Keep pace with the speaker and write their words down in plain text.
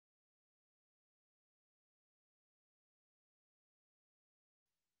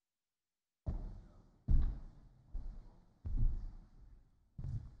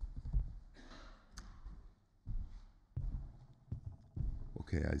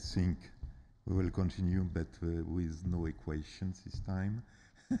Okay, I think we will continue, but with no equations this time,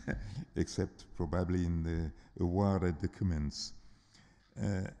 except probably in the awarded documents.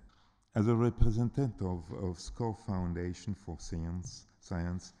 As a representative of SCOR Foundation for Science,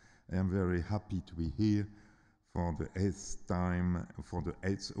 I am very happy to be here for the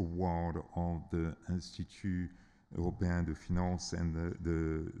eighth award of the Institut Européen de Finance and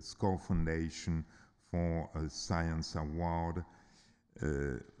the SCOR Foundation for a Science Award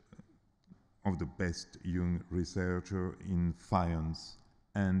of the best young researcher in finance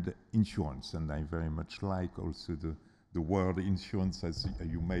and insurance. And I very much like also the word insurance, as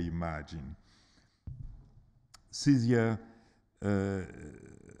you may imagine. This year, the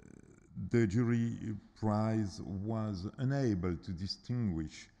jury prize was unable to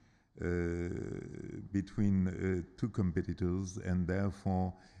distinguish between two competitors, and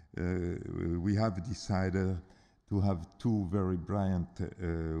therefore we have decided to have two very brilliant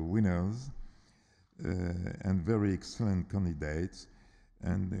winners and very excellent candidates,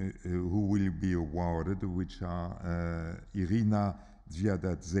 and who will be awarded, which are Irina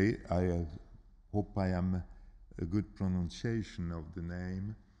Zviadadze, I hope I am a good pronunciation of the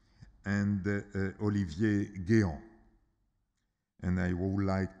name, and Olivier Guéant. And I would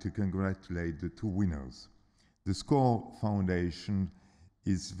like to congratulate the two winners. The SCOR Foundation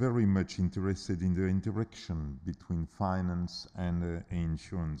is very much interested in the interaction between finance and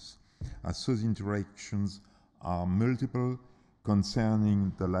insurance, as those interactions are multiple,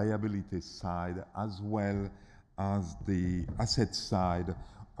 concerning the liability side as well as the asset side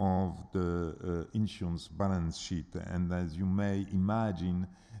of the insurance balance sheet. And as you may imagine,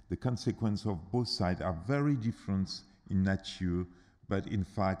 the consequences of both sides are very different in nature, but in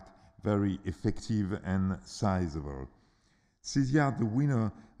fact very effective and sizable. This year, the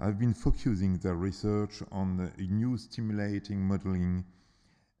winners have been focusing their research on a new stimulating modeling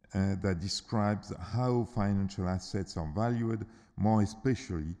that describes how financial assets are valued, more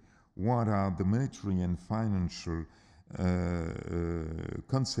especially what are the monetary and financial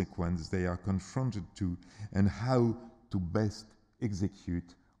consequences they are confronted to, and how to best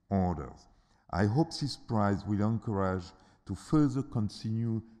execute orders. I hope this prize will encourage to further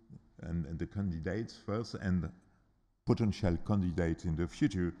continue, and the candidates first, and potential candidates in the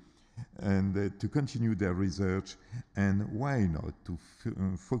future, and to continue their research, and why not to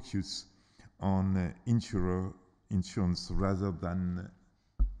focus on insurance rather than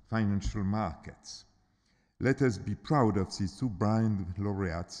financial markets. Let us be proud of these two brilliant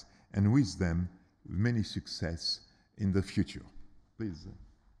laureates, and with them many success in the future. Please,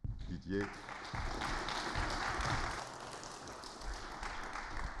 Didier.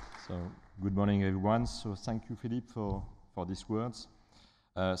 So, good morning, everyone. So, thank you, Philippe, for these words.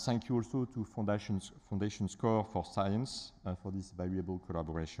 Thank you also to Foundation SCOR for Science for this valuable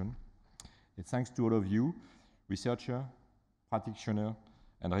collaboration. And thanks to all of you, researchers, practitioners,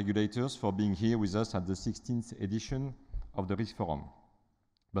 and regulators, for being here with us at the 16th edition of the Risk Forum.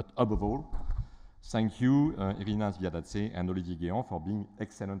 But above all, thank you, Irina Zviadadze and Olivier Guéant, for being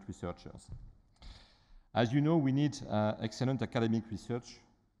excellent researchers. As you know, we need excellent academic research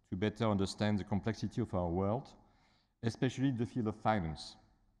to better understand the complexity of our world, especially in the field of finance.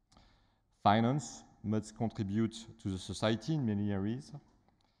 Finance must contribute to the society in many areas,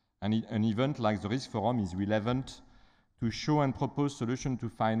 and an event like the Risk Forum is relevant to show and propose solutions to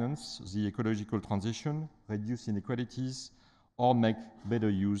finance the ecological transition, reduce inequalities, or make better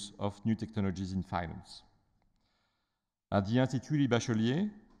use of new technologies in finance. At the Institut Louis Bachelier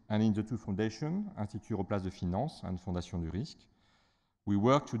and in the two foundations, Institut Europlace de Finance and Fondation du Risque, we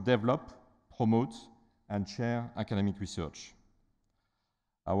work to develop, promote, and share academic research.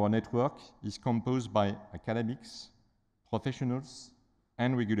 Our network is composed by academics, professionals,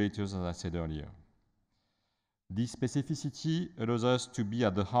 and regulators, as I said earlier. This specificity allows us to be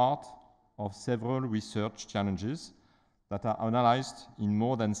at the heart of several research challenges that are analyzed in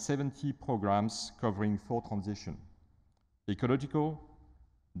more than 70 programs covering 4 transitions: ecological,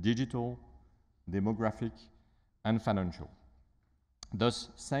 digital, demographic, and financial. Thus,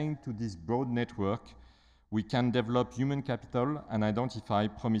 thanks to this broad network, we can develop human capital and identify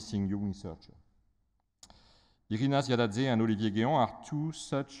promising young researchers. Irina Zviadadze and Olivier Guéant are two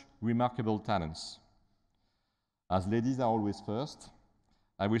such remarkable talents. As ladies are always first,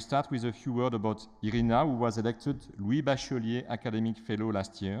 I will start with a few words about Irina, who was elected Louis Bachelier Academic Fellow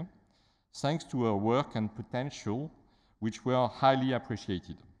last year, thanks to her work and potential, which were highly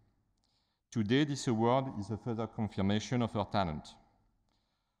appreciated. Today, this award is a further confirmation of her talent.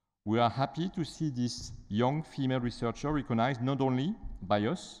 We are happy to see this young female researcher recognized not only by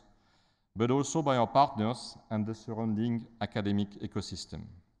us, but also by our partners and the surrounding academic ecosystem.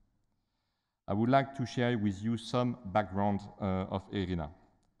 I would like to share with you some background of Irina.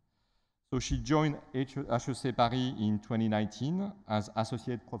 So she joined HEC Paris in 2019 as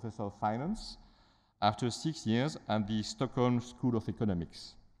Associate Professor of Finance after 6 years at the Stockholm School of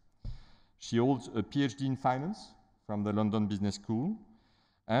Economics. She holds a PhD in finance from the London Business School,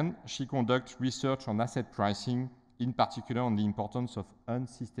 and she conducts research on asset pricing, in particular on the importance of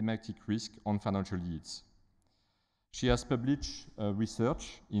unsystematic risk on financial yields. She has published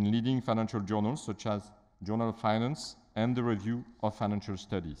research in leading financial journals such as Journal of Finance and the Review of Financial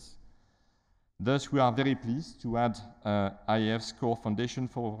Studies. Thus, we are very pleased to add IEF SCOR Foundation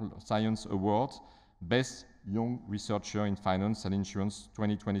for Science Award, Best Young Researcher in Finance and Insurance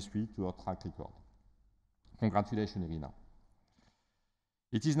 2023 to our track record. Congratulations, Irina.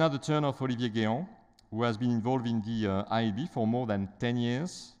 It is now the turn of Olivier Guéant, who has been involved in the ILB for more than 10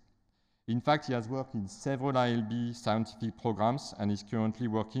 years. In fact, he has worked in several ILB scientific programs and is currently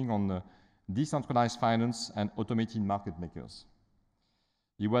working on decentralized finance and automated market makers.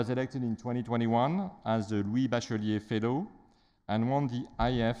 He was elected in 2021 as the Louis Bachelier Fellow and won the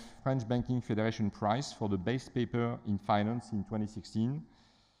IEF French Banking Federation Prize for the best paper in finance in 2016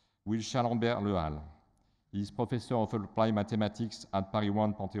 with Charles-Lambert Lehal. He is professor of applied mathematics at Paris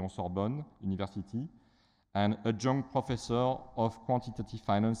 1 Panthéon-Sorbonne University and adjunct professor of quantitative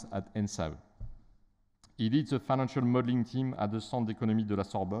finance at ENSAE. He leads a financial modeling team at the Centre d'économie de la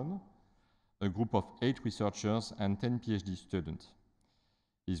Sorbonne, a group of 8 researchers and 10 PhD students.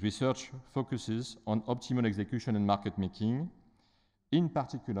 His research focuses on optimal execution and market making. In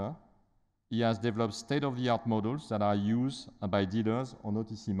particular, he has developed state-of-the-art models that are used by dealers on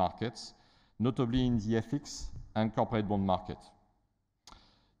OTC markets, notably in the FX and corporate bond market.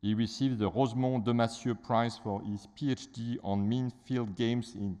 He received the Rosemont de Massieu Prize for his PhD on mean field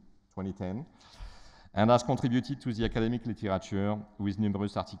games in 2010 and has contributed to the academic literature with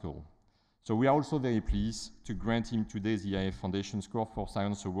numerous articles. So we are also very pleased to grant him today the IEF Foundation SCOR for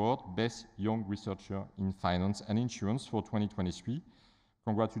Science Award, Best Young Researcher in Finance and Insurance for 2023.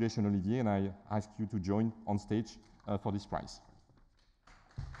 Congratulations, Olivier, and I ask you to join on stage for this prize.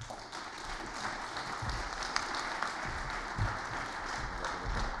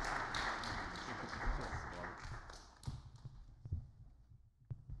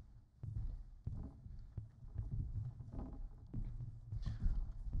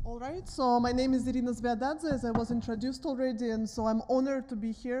 All right, so my name is Irina Zviadadze, as I was introduced already, and so I'm honored to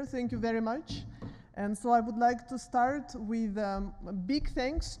be here. Thank you very much. And so I would like to start with a big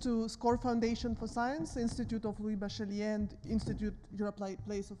thanks to SCOR Foundation for Science, Institute of Louis Bachelier, and Institute Europe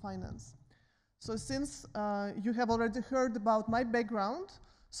Place of Finance. So since you have already heard about my background,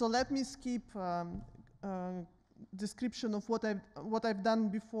 so let me skip description of what I've done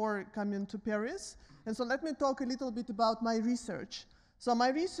before coming to Paris. And so let me talk a little bit about my research. So my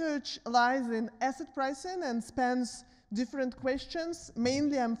research lies in asset pricing and spans different questions.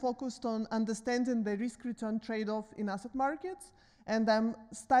 Mainly, I'm focused on understanding the risk-return trade-off in asset markets, and I'm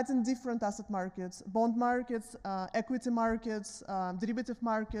studying different asset markets, bond markets, equity markets, derivative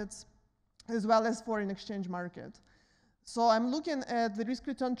markets, as well as foreign exchange market. So I'm looking at the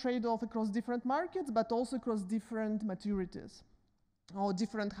risk-return trade-off across different markets, but also across different maturities or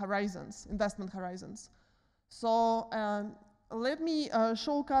different horizons, investment horizons. So let me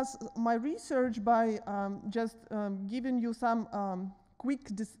showcase my research by just giving you some quick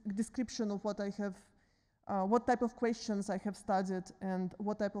description of what I have, what type of questions I have studied and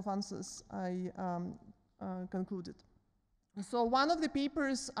what type of answers I concluded. So one of the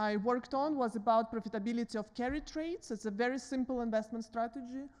papers I worked on was about profitability of carry trades. It's a very simple investment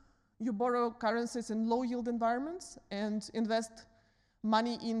strategy. You borrow currencies in low yield environments and invest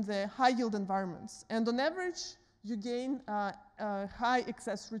money in the high yield environments. And on average, you gain a high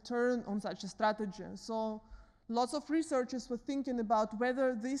excess return on such a strategy. So lots of researchers were thinking about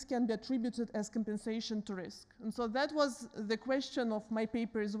whether this can be attributed as compensation to risk. And so that was the question of my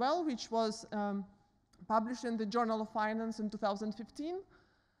paper as well, which was published in the Journal of Finance in 2015.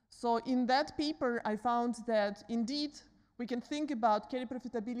 So in that paper, I found that indeed we can think about carry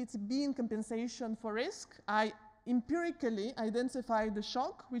profitability being compensation for risk. I empirically identified the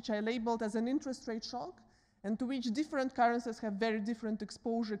shock, which I labeled as an interest rate shock, and to which different currencies have very different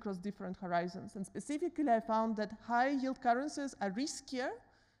exposure across different horizons. And specifically, I found that high yield currencies are riskier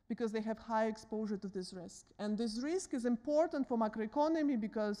because they have high exposure to this risk. And this risk is important for macroeconomy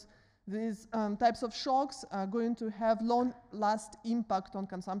because these types of shocks are going to have long-lasting impact on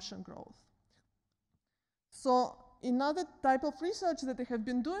consumption growth. So another type of research that I have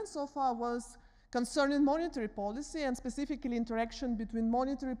been doing so far was concerning monetary policy and specifically interaction between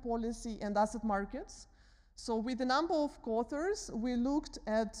monetary policy and asset markets. So with a number of co-authors, we looked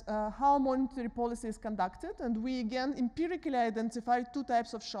at how monetary policy is conducted, and we again empirically identified two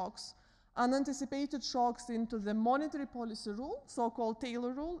types of shocks: unanticipated shocks into the monetary policy rule, so-called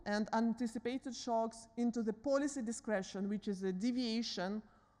Taylor rule, and unanticipated shocks into the policy discretion, which is a deviation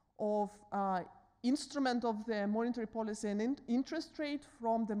of instrument of the monetary policy and interest rate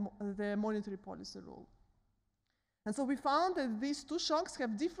from the monetary policy rule. And so we found that these two shocks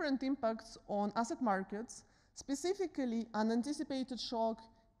have different impacts on asset markets. Specifically, unanticipated shock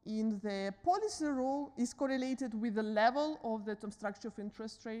in the policy rule is correlated with the level of the term structure of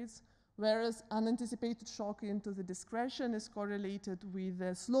interest rates, whereas unanticipated shock into the discretion is correlated with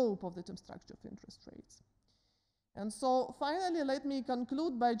the slope of the term structure of interest rates. And so finally, let me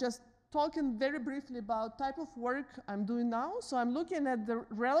conclude by just talking very briefly about type of work I'm doing now. So I'm looking at the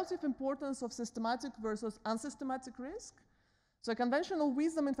relative importance of systematic versus unsystematic risk. So conventional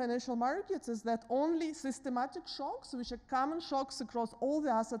wisdom in financial markets is that only systematic shocks, which are common shocks across all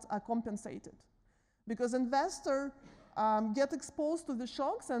the assets, are compensated. Because investors get exposed to the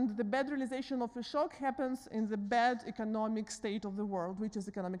shocks, and the bad realization of a shock happens in the bad economic state of the world, which is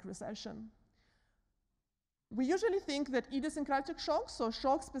economic recession. We usually think that idiosyncratic shocks, so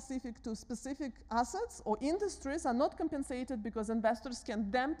shocks specific to specific assets or industries, are not compensated because investors can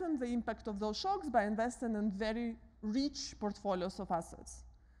dampen the impact of those shocks by investing in very rich portfolios of assets.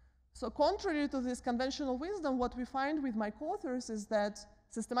 So contrary to this conventional wisdom, what we find with my co-authors is that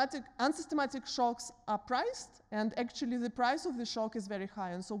unsystematic shocks are priced, and actually the price of the shock is very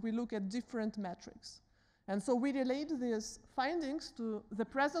high, and so we look at different metrics. And so we relate these findings to the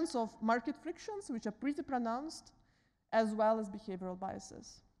presence of market frictions, which are pretty pronounced, as well as behavioral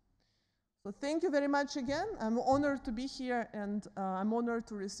biases. So thank you very much again. I'm honored to be here, and I'm honored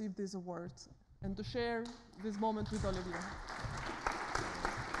to receive this award and to share this moment with all of you.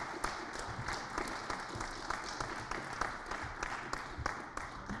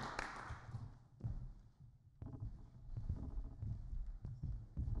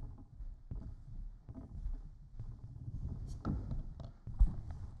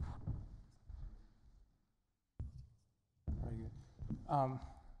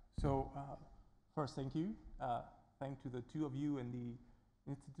 First, thank you. Thank to the two of you and the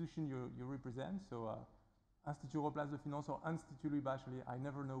institution you represent. So, Institut Europlace de Finance or Institut Louis Bachelier, I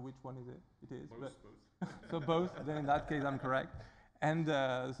never know which one it is. Both. So both, then in that case I'm correct. And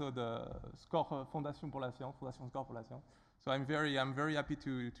so the SCOR Fondation pour la Science, Fondation SCOR pour la Science. So I'm very happy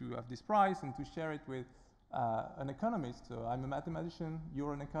to have this prize and to share it with an economist. So I'm a mathematician,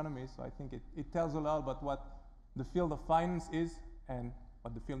 you're an economist, so I think it tells a lot about what the field of finance is and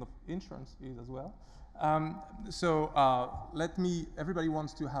what the field of insurance is as well. Everybody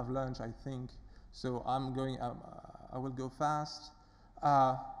wants to have lunch, I think. So I will go fast.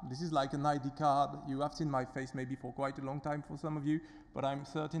 This is like an ID card. You have seen my face maybe for quite a long time for some of you, but I'm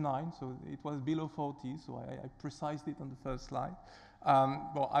 39, so it was below 40, so I precised it on the first slide.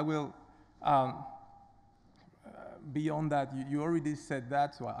 Well, I will, beyond that, you already said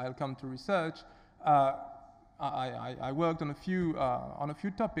that, so I'll come to research. I worked on a few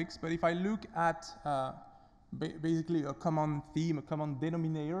topics, but if I look at basically a common theme, a common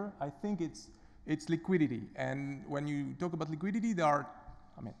denominator, I think it's liquidity. And when you talk about liquidity, there are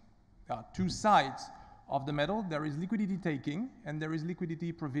two sides of the medal. There is liquidity taking and there is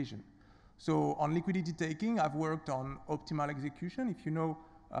liquidity provision. So on liquidity taking, I've worked on optimal execution. If you know,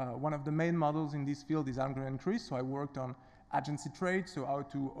 one of the main models in this field is Angren and Chris. So I worked on agency trades, so how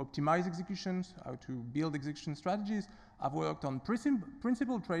to optimize executions, how to build execution strategies. I've worked on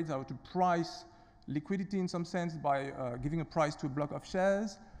principal trades, how to price liquidity in some sense by giving a price to a block of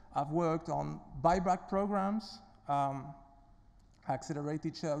shares. I've worked on buyback programs,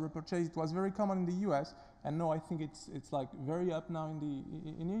 accelerated share repurchase. It was very common in the US, and now I think it's like very up now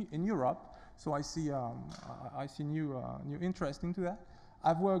in Europe. So I see new interest into that.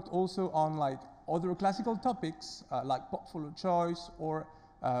 I've worked also on like other classical topics like portfolio choice or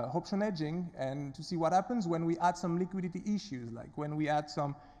option hedging, and to see what happens when we add some liquidity issues, like when we add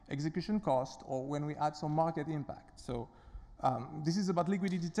some execution cost or when we add some market impact. So this is about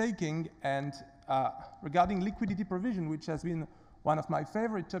liquidity taking, and regarding liquidity provision, which has been one of my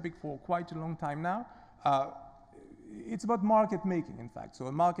favorite topics for quite a long time now, it's about market making, in fact. So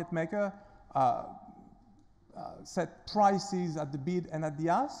a market maker set prices at the bid and at the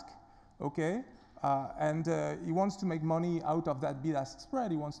ask, okay? And he wants to make money out of that bid-ask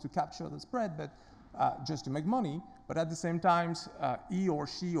spread. He wants to capture the spread, but just to make money. But at the same time, he or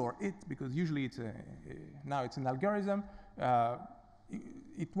she or it, because usually now it's an algorithm,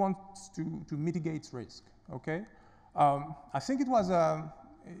 it wants to mitigate risk. Okay, I think it was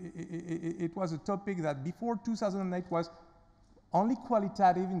a topic that before 2008 was only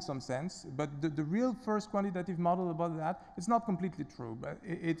qualitative in some sense, but the real first quantitative model about that, it's not completely true, but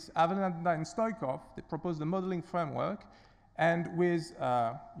it's Avellaneda and Stoikov that proposed the modeling framework, and with,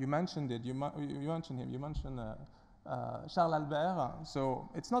 you mentioned it, you mentioned him, you mentioned Charles Albert, so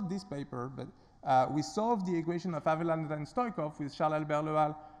it's not this paper, but we solved the equation of Avellaneda and Stoikov with Charles Albert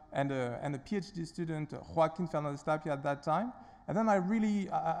Lehal and a PhD student, Joaquin Fernandez Tapia at that time. And then I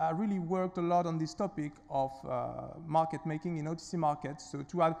really worked a lot on this topic of market making in OTC markets. So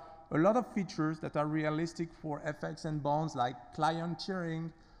to add a lot of features that are realistic for FX and bonds, like client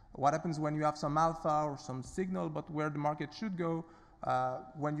tiering, what happens when you have some alpha or some signal about where the market should go,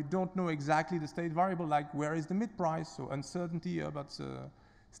 when you don't know exactly the state variable, like where is the mid price, so uncertainty about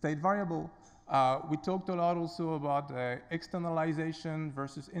state variable. We talked a lot also about externalization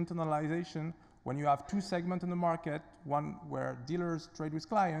versus internalization. When you have two segments in the market, one where dealers trade with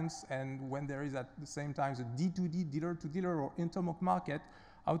clients, and when there is at the same time a D2D, dealer-to-dealer or intermoc market,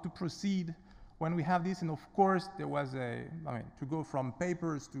 how to proceed when we have this. And of course, there was to go from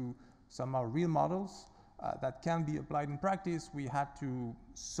papers to somehow real models that can be applied in practice, we had to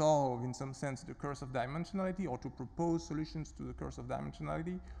solve, in some sense, the curse of dimensionality, or to propose solutions to the curse of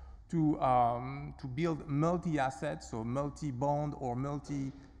dimensionality, to build multi-assets, so multi-bond or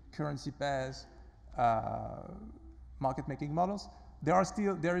multi-currency pairs market-making models. There is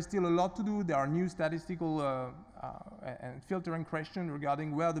still a lot to do. There are new statistical and filtering questions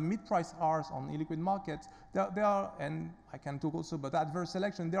regarding where the mid-price are on illiquid markets. There are, and I can talk also about adverse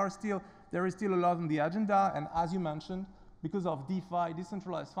selection. There is still a lot on the agenda, and as you mentioned, because of DeFi,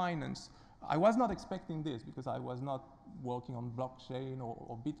 decentralized finance, I was not expecting this because I was not working on blockchain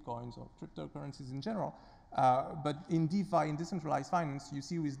or bitcoins or cryptocurrencies in general. But in DeFi, in decentralized finance, you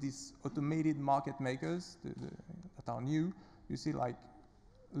see with these automated market makers that are new, you see like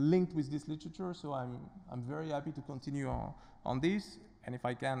linked with this literature. So I'm very happy to continue on this. And if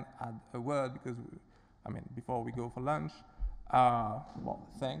I can add a word, because before we go for lunch, well,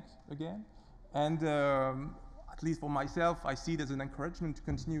 thanks again. And at least for myself, I see it as an encouragement to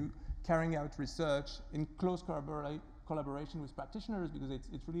continue carrying out research in close collaboration with practitioners, because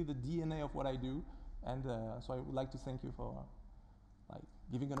it's really the DNA of what I do. And so I would like to thank you for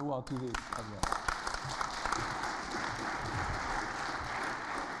giving an award to this as well.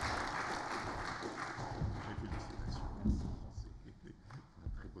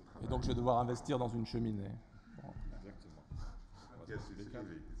 Et donc je vais devoir investir dans une cheminée. Bon. Exactement.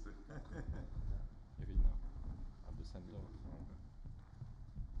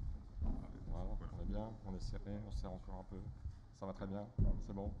 Voilà, on est bien, on est serré, on serre encore un peu. Ça va très bien,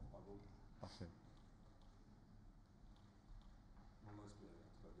 c'est bon. Parfait.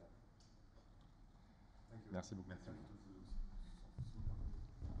 Merci beaucoup. Merci.